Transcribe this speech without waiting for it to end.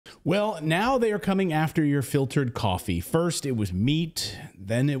Well, now they are coming after your filtered coffee. First, it was meat,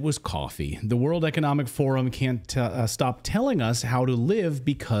 then it was coffee. The World Economic Forum can't stop telling us how to live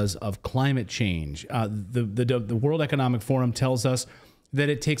because of climate change. The World Economic Forum tells us that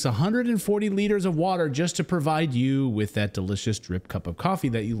it takes 140 liters of water just to provide you with that delicious drip cup of coffee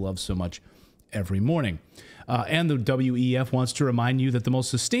that you love so much every morning. And the WEF wants to remind you that the most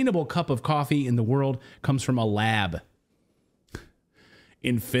sustainable cup of coffee in the world comes from a lab.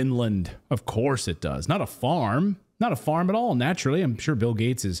 In Finland, of course it does. Not a farm at all, naturally. I'm sure Bill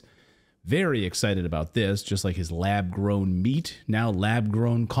Gates is very excited about this, just like his lab-grown meat, now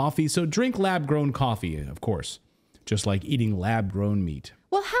lab-grown coffee. So drink lab-grown coffee, of course, just like eating lab-grown meat.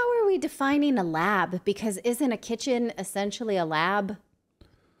 Well, how are we defining a lab? Because isn't a kitchen essentially a lab?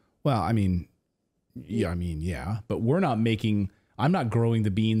 Well, yeah, but I'm not growing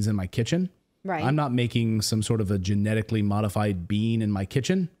the beans in my kitchen. Right. I'm not making some sort of a genetically modified bean in my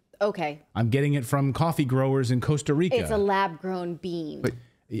kitchen. Okay. I'm getting it from coffee growers in Costa Rica. It's a lab-grown bean. But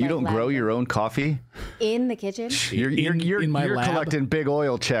you don't grow your own coffee? In the kitchen? You're collecting big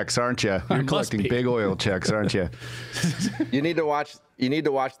oil checks, aren't you? You're collecting big oil checks, aren't you? You need to watch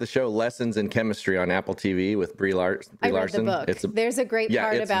the show Lessons in Chemistry on Apple TV with Brie Larson. I read the book. There's a great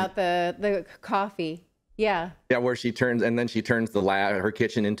part about the coffee. Yeah. Yeah, where she turns her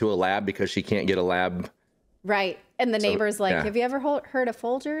kitchen into a lab because she can't get a lab. Right. And the neighbor's have you ever heard of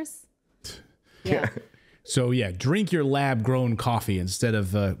Folgers? Yeah. So yeah, drink your lab-grown coffee instead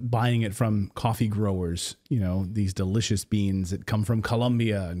of buying it from coffee growers. You know, these delicious beans that come from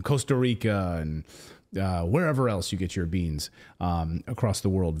Colombia and Costa Rica and wherever else you get your beans across the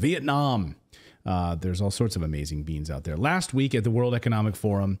world. Vietnam. There's all sorts of amazing beans out there. Last week at the World Economic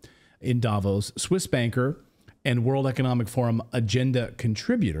Forum in Davos, Swiss banker and World Economic Forum agenda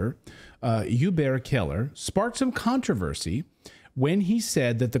contributor Hubert Keller sparked some controversy when he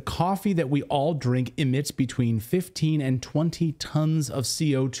said that the coffee that we all drink emits between 15 and 20 tons of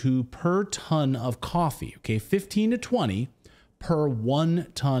CO2 per ton of coffee. Okay, 15 to 20 per 1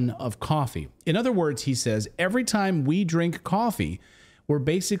 ton of coffee. In other words, he says, every time we drink coffee, we're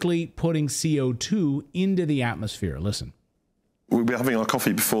basically putting CO2 into the atmosphere. Listen. We'll be having our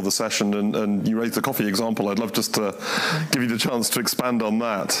coffee before the session, and you raised the coffee example. I'd love just to give you the chance to expand on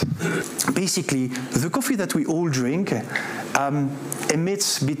that. Basically, the coffee that we all drink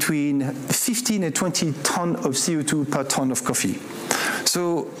emits between 15 and 20 tons of CO2 per ton of coffee.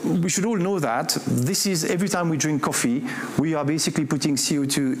 So we should all know that this is every time we drink coffee, we are basically putting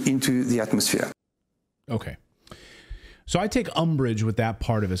CO2 into the atmosphere. Okay. So I take umbrage with that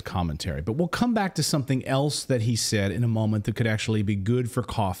part of his commentary, but we'll come back to something else that he said in a moment that could actually be good for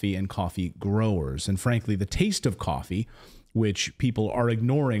coffee and coffee growers. And frankly, the taste of coffee, which people are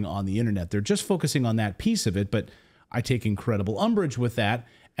ignoring on the internet. They're just focusing on that piece of it, but I take incredible umbrage with that.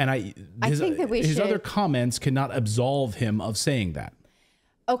 And his other comments cannot absolve him of saying that.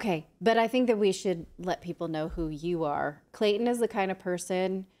 Okay, but I think that we should let people know who you are. Clayton is the kind of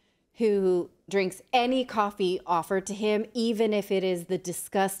person who drinks any coffee offered to him, even if it is the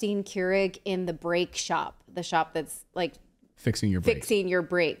disgusting Keurig in the brake shop, the shop that's like fixing your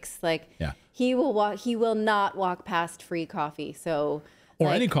brakes. Like, yeah. He will not walk past free coffee. So, or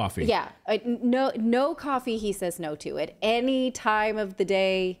any coffee. Yeah. No coffee he says no to at any time of the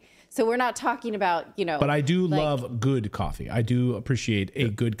day. So we're not talking about, But I do love good coffee. I do appreciate a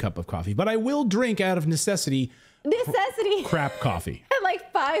good cup of coffie. But I will drink out of necessity crap coffee at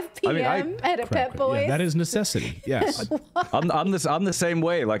like 5 p.m. at a Pep Boys. Yeah, that is necessity. Yes. I'm the same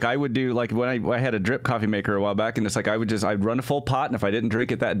way. Like I would do, like when I had a drip coffee maker a while back, and it's like I'd run a full pot, and if I didn't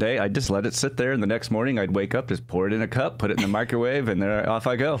drink it that day, I'd just let it sit there, and the next morning I'd wake up, just pour it in a cup, put it in the microwave, and then off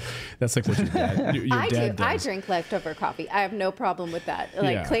I go. That's like what your dad does. I drink leftover coffee. I have no problem with that.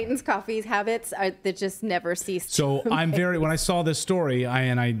 Like Clayton's coffee habits that just never cease. So when I saw this story,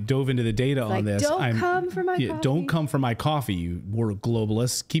 I dove into the data on this. Don't come for my coffee. Don't come for my coffee, you world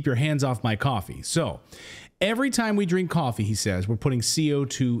globalists. Keep your hands off my coffee. So every time we drink coffee, he says, we're putting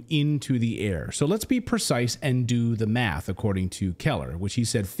CO2 into the air. So let's be precise and do the math, according to Keller, which he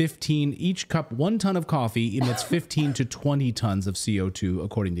said 15, each cup, 1 ton of coffee emits 15 to 20 tons of CO2,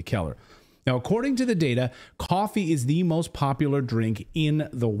 according to Keller. Now, according to the data, coffee is the most popular drink in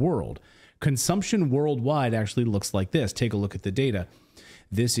the world. Consumption worldwide actually looks like this. Take a look at the data.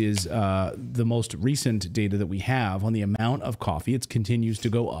 This is the most recent data that we have on the amount of coffee. It continues to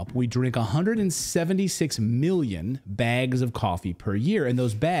go up. We drink 176 million bags of coffee per year. And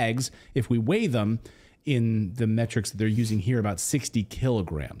those bags, if we weigh them in the metrics that they're using here, about 60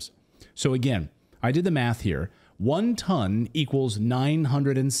 kilograms. So again, I did the math here. 1 ton equals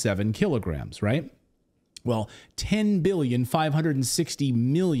 907 kilograms, right? Well,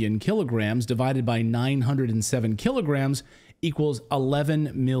 10,560,000,000 kilograms divided by 907 kilograms equals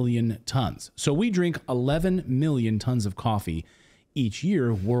 11 million tons. So we drink 11 million tons of coffee each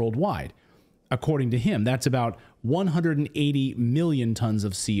year worldwide. According to him, that's about 180 million tons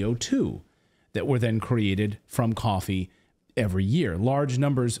of CO2 that were then created from coffee every year. Large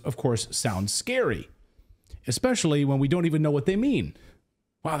numbers, of course, sound scary, especially when we don't even know what they mean.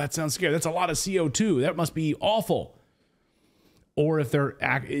 Wow, that sounds scary. That's a lot of CO2. That must be awful. Or if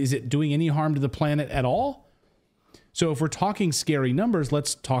is it doing any harm to the planet at all? So if we're talking scary numbers,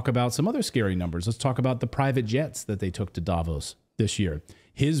 let's talk about some other scary numbers. Let's talk about the private jets that they took to Davos this year.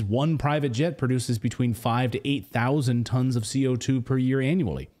 His one private jet produces between 5,000 to 8,000 tons of CO2 per year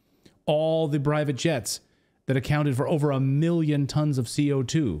annually. All the private jets that accounted for over 1 million tons of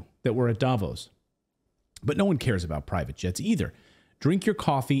CO2 that were at Davos. But no one cares about private jets either. Drink your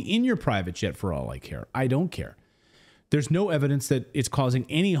coffee in your private jet for all I care. I don't care. There's no evidence that it's causing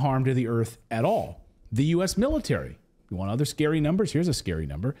any harm to the earth at all. The U.S. military. You want other scary numbers? Here's a scary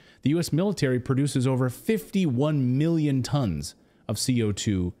number. The U.S. military produces over 51 million tons of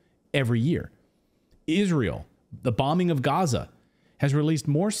CO2 every year. Israel, the bombing of Gaza, has released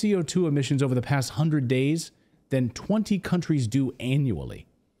more CO2 emissions over the past 100 days than 20 countries do annually.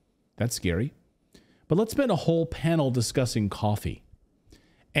 That's scary. But let's spend a whole panel discussing coffee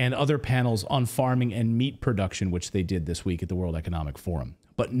and other panels on farming and meat production, which they did this week at the World Economic Forum.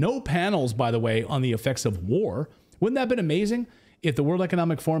 But no panels, by the way, on the effects of war. Wouldn't that have been amazing if the World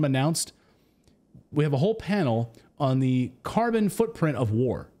Economic Forum announced we have a whole panel on the carbon footprint of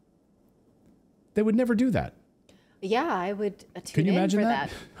war? They would never do that. Yeah, I would tune Can you in imagine for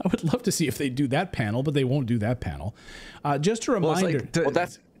that? I would love to see if they do that panel, but they won't do that panel. Just a reminder.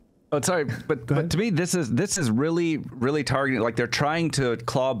 Oh, sorry, but to me, this is really targeting. Like they're trying to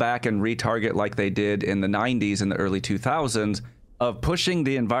claw back and retarget like they did in the 90s and the early 2000s of pushing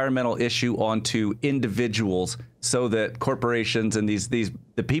the environmental issue onto individuals, so that corporations and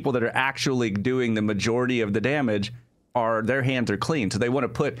the people that are actually doing the majority of the damage their hands are clean. So they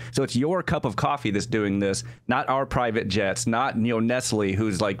want to so it's your cup of coffee that's doing this, not our private jets, not Nestle,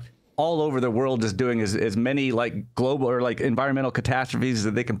 who's like all over the world is doing as many like global or like environmental catastrophes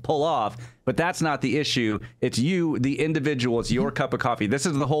that they can pull off. But that's not the issue. It's you, the individual. It's your cup of coffee. This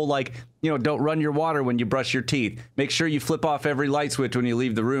is the whole don't run your water when you brush your teeth. Make sure you flip off every light switch when you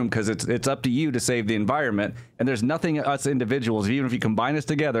leave the room, because it's up to you to save the environment. And there's nothing us individuals, even if you combine us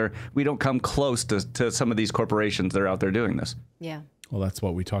together, we don't come close to some of these corporations that are out there doing this. Yeah. Well, that's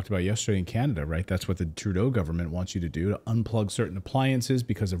what we talked about yesterday in Canada, right? That's what the Trudeau government wants you to do, to unplug certain appliances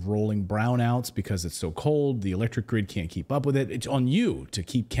because of rolling brownouts, because it's so cold, the electric grid can't keep up with it. It's on you to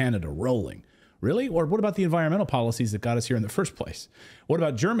keep Canada rolling. Really? Or what about the environmental policies that got us here in the first place? What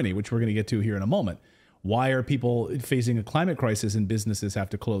about Germany, which we're going to get to here in a moment? Why are people facing a climate crisis and businesses have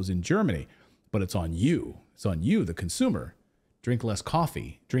to close in Germany? But it's on you. It's on you, the consumer. Drink less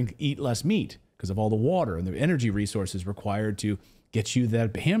coffee, eat less meat because of all the water and the energy resources required to get you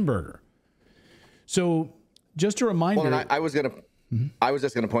that hamburger. So just a reminder. Well, and I was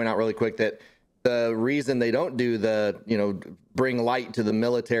just gonna point out really quick that the reason they don't do bring light to the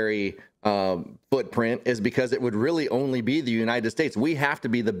military footprint is because it would really only be the United States. We have to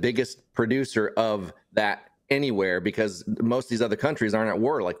be the biggest producer of that anywhere, because most of these other countries aren't at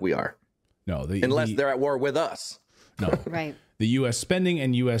war like we are. No, unless they're at war with us. No, right. The U.S. spending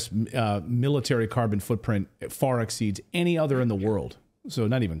and U.S. Military carbon footprint far exceeds any other in the world. So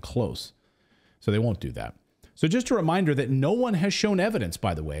not even close. So they won't do that. So just a reminder that no one has shown evidence,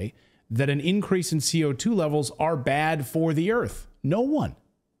 by the way, that an increase in CO2 levels are bad for the earth. No one.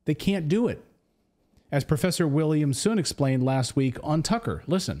 They can't do it. As Professor William Sun explained last week on Tucker.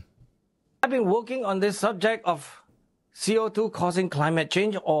 Listen. I've been working on this subject of CO2 causing climate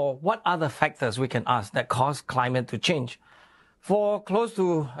change, or what other factors we can ask that cause climate to change, for close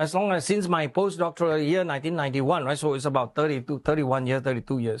to as long as since my postdoctoral year 1991, right? So it's about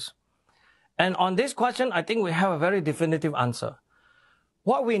 32 years. And on this question, I think we have a very definitive answer.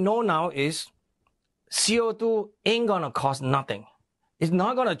 What we know now is CO2 ain't gonna cost nothing. It's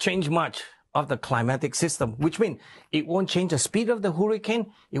not gonna change much of the climatic system, which means it won't change the speed of the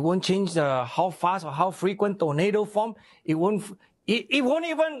hurricane. It won't change how fast or how frequent tornado form. It won't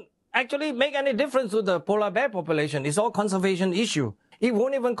even actually make any difference to the polar bear population. It's all conservation issue. It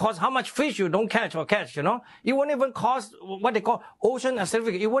won't even cause how much fish you don't catch. It won't even cause what they call ocean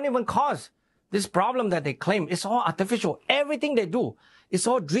acidification. It won't even cause this problem that they claim. It's all artificial. Everything they do, it's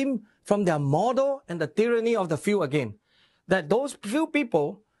all dreamed from their model and the tyranny of the few again. That those few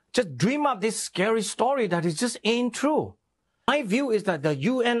people just dream up this scary story that it just ain't true. My view is that the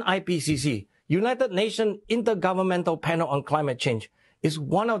UN IPCC, United Nations Intergovernmental Panel on Climate Change is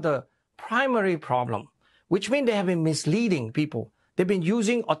one of the primary problems, which means they have been misleading people. They've been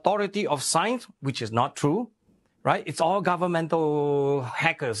using authority of science, which is not true, right? It's all governmental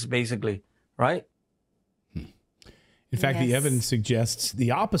hackers, basically, right? In fact, the evidence suggests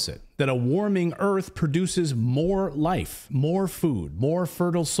the opposite, that a warming Earth produces more life, more food, more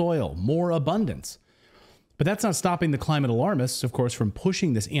fertile soil, more abundance. But that's not stopping the climate alarmists, of course, from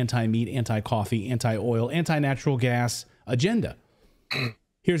pushing this anti-meat, anti-coffee, anti-oil, anti-natural gas agenda.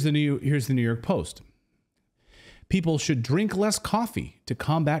 Here's the New York Post. People should drink less coffee to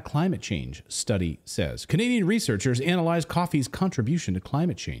combat climate change, study says. Canadian researchers analyze coffee's contribution to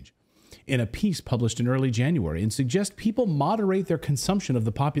climate change in a piece published in early January and suggest people moderate their consumption of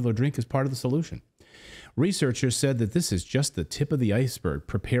the popular drink as part of the solution. Researchers said that this is just the tip of the iceberg.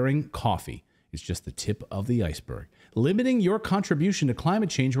 Preparing coffee is just the tip of the iceberg. Limiting your contribution to climate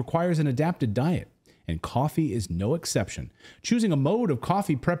change requires an adapted diet, and coffee is no exception. Choosing a mode of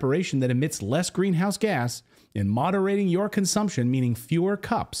coffee preparation that emits less greenhouse gas and moderating your consumption, meaning fewer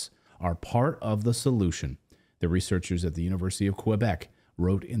cups, are part of the solution, the researchers at the University of Quebec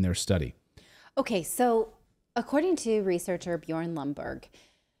wrote in their study. Okay, so according to researcher Bjorn Lundberg,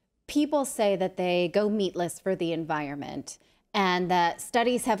 people say that they go meatless for the environment, and that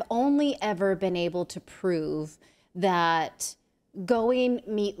studies have only ever been able to prove that going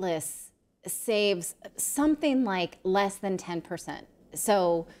meatless saves something like less than 10%.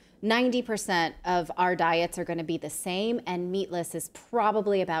 So 90% of our diets are going to be the same, and meatless is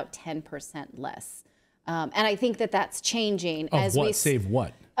probably about 10% less. And I think that that's changing. Of what? Save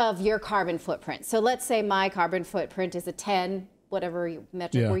what? Of your carbon footprint. So let's say my carbon footprint is a 10, whatever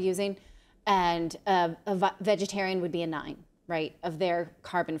metric we're using, and a vegetarian would be a 9, right, of their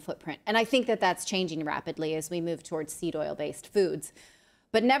carbon footprint. And I think that that's changing rapidly as we move towards seed oil-based foods.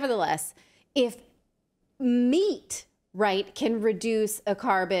 But nevertheless, if meat, right, can reduce a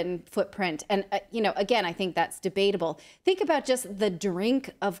carbon footprint, and, again, I think that's debatable. Think about just the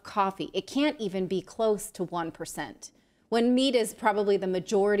drink of coffee. It can't even be close to 1%. When meat is probably the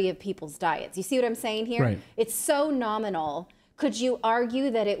majority of people's diets. You see what I'm saying here? Right. It's so nominal. Could you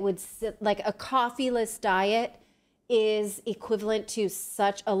argue that it would, like a coffeeless diet is equivalent to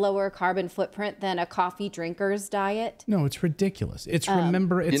such a lower carbon footprint than a coffee drinker's diet? No, it's ridiculous. It's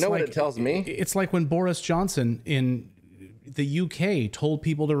remember, it's what it tells me? It's like when Boris Johnson in the UK told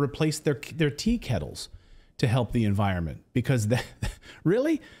people to replace their tea kettles to help the environment, because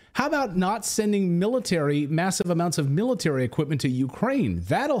really? How about not sending massive amounts of military equipment to Ukraine?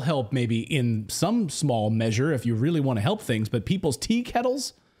 That'll help maybe in some small measure if you really want to help things, but people's tea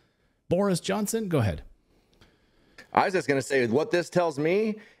kettles? Boris Johnson, go ahead. I was just going to say, what this tells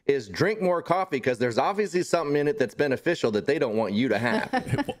me is drink more coffee, because there's obviously something in it that's beneficial that they don't want you to have.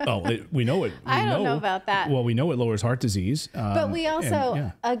 We know it. I don't know about that. Well, we know it lowers heart disease. But we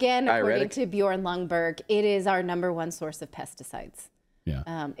also, again, according to Bjorn Lundberg, it is our #1 source of pesticides.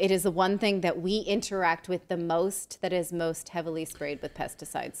 Yeah. It is the one thing that we interact with the most that is most heavily sprayed with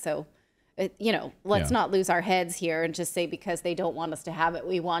pesticides. So, let's not lose our heads here and just say because they don't want us to have it,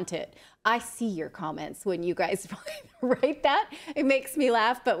 we want it. I see your comments when you guys write that. It makes me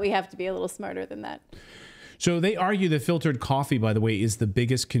laugh, but we have to be a little smarter than that. So they argue that filtered coffee, by the way, is the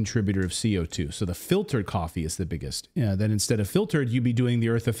biggest contributor of CO2. So the filtered coffee is the biggest. That instead of filtered, you'd be doing the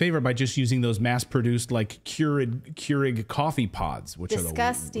earth a favor by just using those mass-produced, like Keurig coffee pods, which are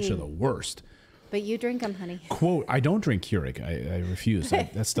the worst. But you drink them, honey. Quote, I don't drink Keurig. I refuse.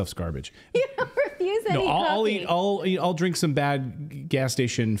 That stuff's garbage. You don't refuse any coffee. I'll drink some bad gas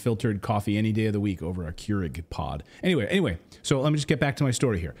station filtered coffee any day of the week over a Keurig pod. Anyway, so let me just get back to my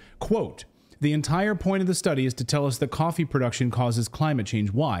story here. Quote, the entire point of the study is to tell us that coffee production causes climate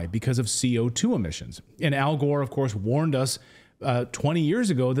change. Why? Because of CO2 emissions. And Al Gore, of course, warned us 20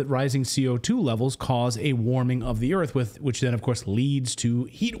 years ago that rising CO2 levels cause a warming of the earth, which then, of course, leads to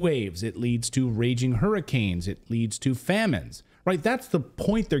heat waves. It leads to raging hurricanes. It leads to famines, right? That's the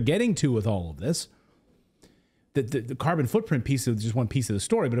point they're getting to with all of this. The carbon footprint piece is just one piece of the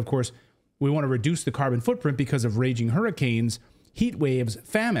story. But, of course, we want to reduce the carbon footprint because of raging hurricanes, heat waves,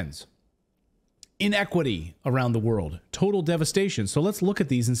 famines, inequity around the world, total devastation. So let's look at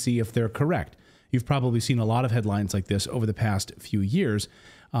these and see if they're correct. You've probably seen a lot of headlines like this over the past few years.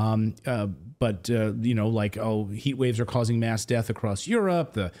 Heat waves are causing mass death across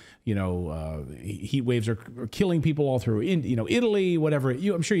Europe. Heat waves are killing people all through, Italy, whatever.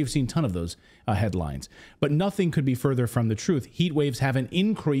 I'm sure you've seen a ton of those headlines. But nothing could be further from the truth. Heat waves haven't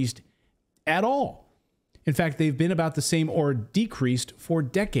increased at all. In fact, they've been about the same or decreased for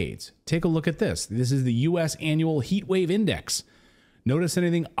decades. Take a look at this. This is the U.S. Annual Heat Wave Index. Notice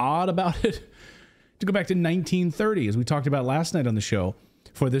anything odd about it? to go back to 1930, as we talked about last night on the show,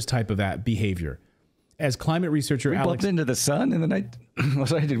 for this type of behavior. As climate researcher Alex... bumped into the sun in the night...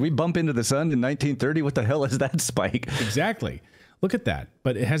 Sorry, did we bump into the sun in 1930? What the hell is that spike? Exactly. Look at that.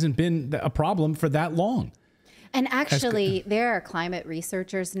 But it hasn't been a problem for that long. And actually, there are climate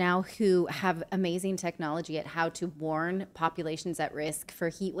researchers now who have amazing technology at how to warn populations at risk for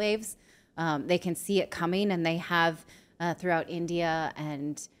heat waves. They can see it coming, and they have throughout India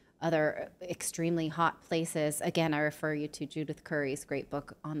and other extremely hot places. Again, I refer you to Judith Curry's great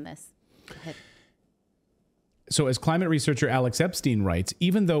book on this. Go ahead. So as climate researcher Alex Epstein writes,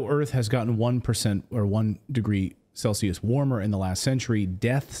 even though Earth has gotten 1% or 1 degree Celsius warmer in the last century,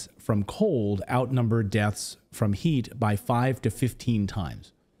 deaths from cold outnumber deaths from heat by 5 to 15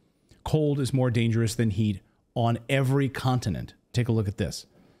 times. Cold is more dangerous than heat on every continent. Take a look at this.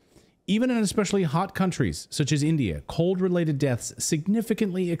 Even in especially hot countries such as India, cold-related deaths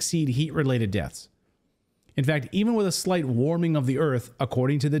significantly exceed heat-related deaths. In fact, even with a slight warming of the Earth,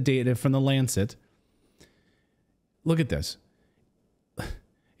 according to the data from the Lancet, look at this.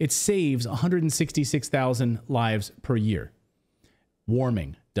 It saves 166,000 lives per year.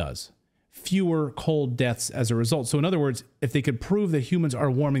 Warming does. Fewer cold deaths as a result. So in other words, if they could prove that humans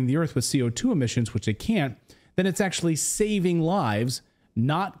are warming the Earth with CO2 emissions, which they can't, then it's actually saving lives,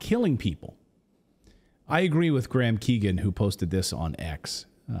 not killing people. I agree with Graham Keegan, who posted this on X.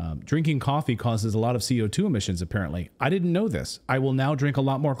 Drinking coffee causes a lot of CO2 emissions, apparently. I didn't know this. I will now drink a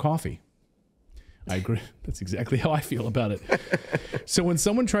lot more coffee. I agree. That's exactly how I feel about it. So when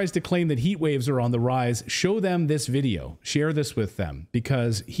someone tries to claim that heat waves are on the rise, show them this video. Share this with them,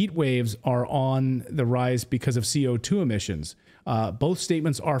 because heat waves are on the rise because of CO2 emissions. Both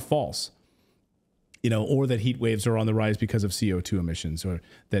statements are false. Or that heat waves are on the rise because of CO2 emissions, or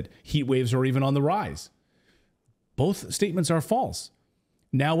that heat waves are even on the rise. Both statements are false.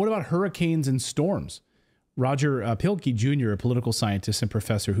 Now, what about hurricanes and storms? Roger Pilkey Jr., a political scientist and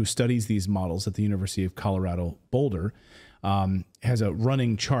professor who studies these models at the University of Colorado Boulder, has a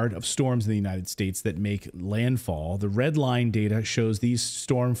running chart of storms in the United States that make landfall. The red line data shows these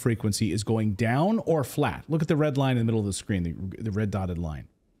storm frequency is going down or flat. Look at the red line in the middle of the screen, the red dotted line.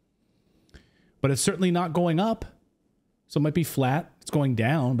 But it's certainly not going up. So it might be flat. It's going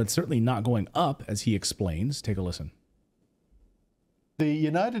down, but certainly not going up, as he explains. Take a listen. The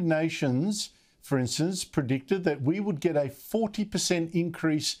United Nations, for instance, predicted that we would get a 40%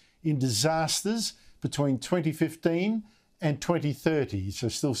 increase in disasters between 2015 and 2030. So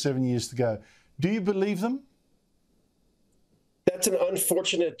still 7 years to go. Do you believe them? That's an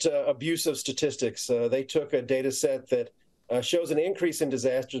unfortunate abuse of statistics. They took a data set that shows an increase in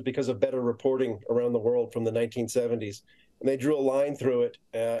disasters because of better reporting around the world from the 1970s. And they drew a line through it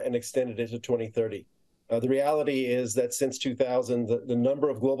and extended it to 2030. The reality is that since 2000, the number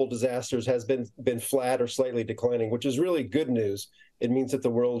of global disasters has been flat or slightly declining, which is really good news. It means that the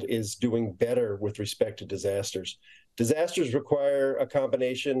world is doing better with respect to disasters. Disasters require a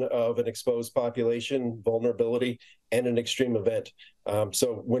combination of an exposed population, vulnerability, and an extreme event.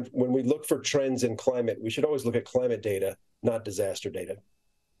 So when we look for trends in climate, we should always look at climate data, not disaster data.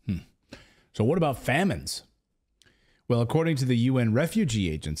 So what about famines? Well, according to the UN Refugee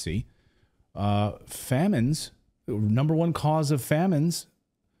Agency, famines, the number one cause of famines,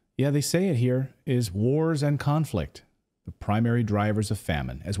 they say it here, is wars and conflict. The primary drivers of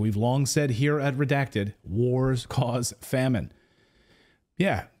famine. As we've long said here at Redacted, wars cause famine.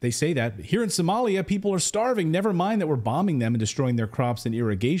 Yeah, they say that. Here in Somalia, people are starving. Never mind that we're bombing them and destroying their crops and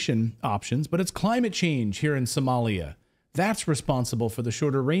irrigation options, but it's climate change here in Somalia. That's responsible for the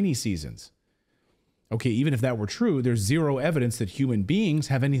shorter rainy seasons. Okay, even if that were true, there's zero evidence that human beings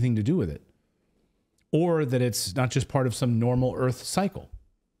have anything to do with it, or that it's not just part of some normal Earth cycle.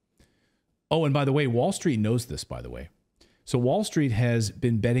 Oh, and by the way, Wall Street knows this, by the way. So Wall Street has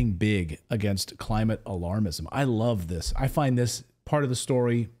been betting big against climate alarmism. I love this. I find this part of the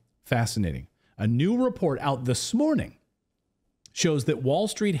story fascinating. A new report out this morning shows that Wall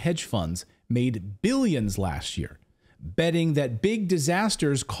Street hedge funds made billions last year betting that big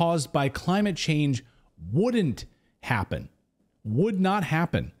disasters caused by climate change wouldn't happen, would not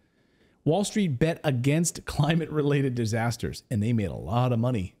happen. Wall Street bet against climate-related disasters, and they made a lot of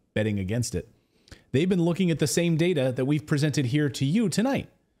money betting against it. They've been looking at the same data that we've presented here to you tonight,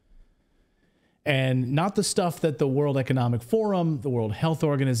 and not the stuff that the World Economic Forum, the World Health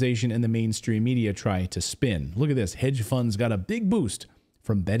Organization, and the mainstream media try to spin. Look at this. Hedge funds got a big boost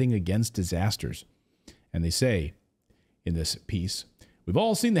from betting against disasters. And they say in this piece, we've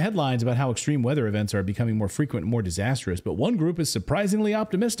all seen the headlines about how extreme weather events are becoming more frequent and more disastrous, but one group is surprisingly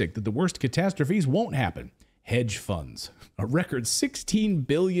optimistic that the worst catastrophes won't happen. hedge funds. A record $16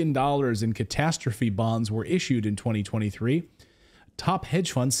 billion in catastrophe bonds were issued in 2023. Top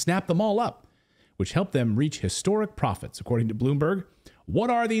hedge funds snapped them all up, which helped them reach historic profits, according to Bloomberg. What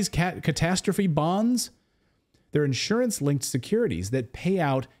are these catastrophe bonds? They're insurance-linked securities that pay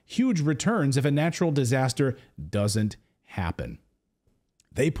out huge returns if a natural disaster doesn't happen.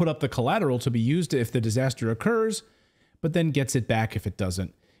 They put up the collateral to be used if the disaster occurs, but then gets it back if it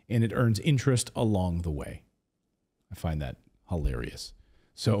doesn't, and it earns interest along the way. I find that hilarious.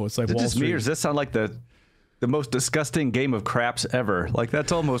 So it's like Is it Wall just Street. me, or does this sound like the most disgusting game of craps ever? Like,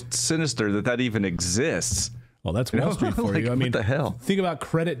 that's almost sinister that even exists. Well, that's Wall Street for Like, you. I mean, what the hell? Think about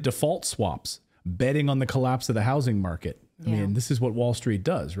credit default swaps, betting on the collapse of the housing market. I mean, this is what Wall Street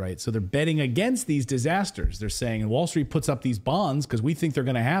does, right? So they're betting against these disasters. They're saying, and Wall Street puts up these bonds because we think they're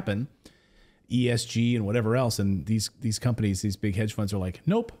going to happen, ESG and whatever else. And these companies, these big hedge funds are like,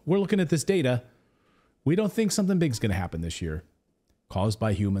 nope, we're looking at this data. We don't think something big is going to happen this year, caused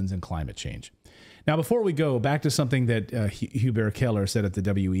by humans and climate change. Now, before we go, back to something that Hubert Keller said at the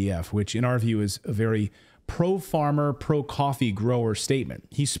WEF, which in our view is a very pro-farmer, pro-coffee grower statement.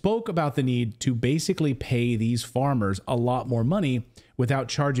 He spoke about the need to basically pay these farmers a lot more money without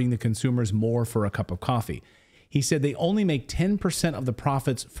charging the consumers more for a cup of coffee. He said they only make 10% of the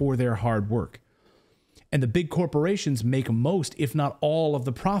profits for their hard work. And the big corporations make most, if not all, of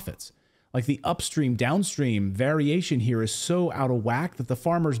the profits. Like the upstream, downstream variation here is so out of whack that the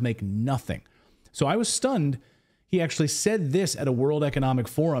farmers make nothing. So I was stunned. He actually said this at a World Economic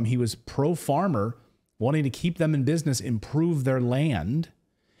Forum. He was pro-farmer, wanting to keep them in business, improve their land,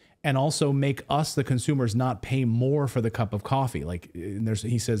 and also make us, the consumers, not pay more for the cup of coffee. Like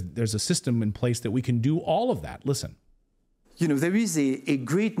he says there's a system in place that we can do all of that. Listen. You know, there is a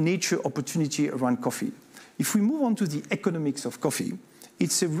great nature opportunity around coffee. If we move on to the economics of coffee,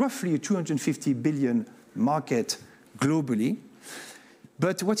 it's roughly a 250 billion market globally.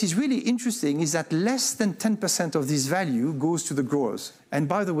 But what is really interesting is that less than 10% of this value goes to the growers. And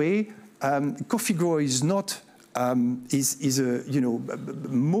by the way, coffee grower is not,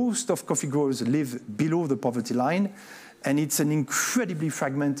 most of coffee growers live below the poverty line, and it's an incredibly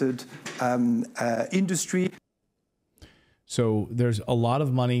fragmented industry. So there's a lot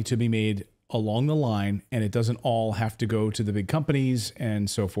of money to be made along the line, and it doesn't all have to go to the big companies and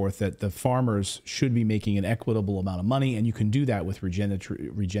so forth, that the farmers should be making an equitable amount of money. And you can do that with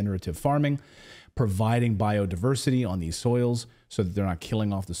regenerative farming, providing biodiversity on these soils so that they're not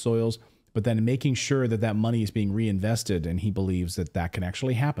killing off the soils, but then making sure that that money is being reinvested. And he believes that that can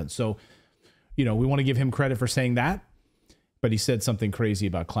actually happen. So, you know, we want to give him credit for saying that. But he said something crazy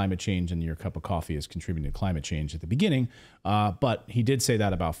about climate change and your cup of coffee is contributing to climate change at the beginning. But he did say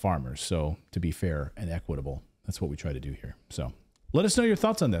that about farmers. So to be fair and equitable, that's what we try to do here. So let us know your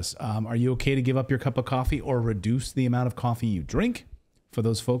thoughts on this. Are you okay to give up your cup of coffee or reduce the amount of coffee you drink? For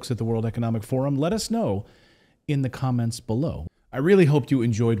those folks at the World Economic Forum, let us know in the comments below. I really hope you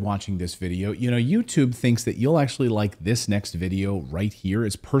enjoyed watching this video. You know, YouTube thinks that you'll actually like this next video right here.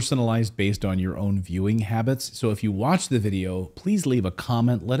 It's personalized based on your own viewing habits. So if you watch the video, please leave a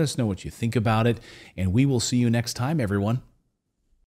comment. Let us know what you think about it. And we will see you next time, everyone.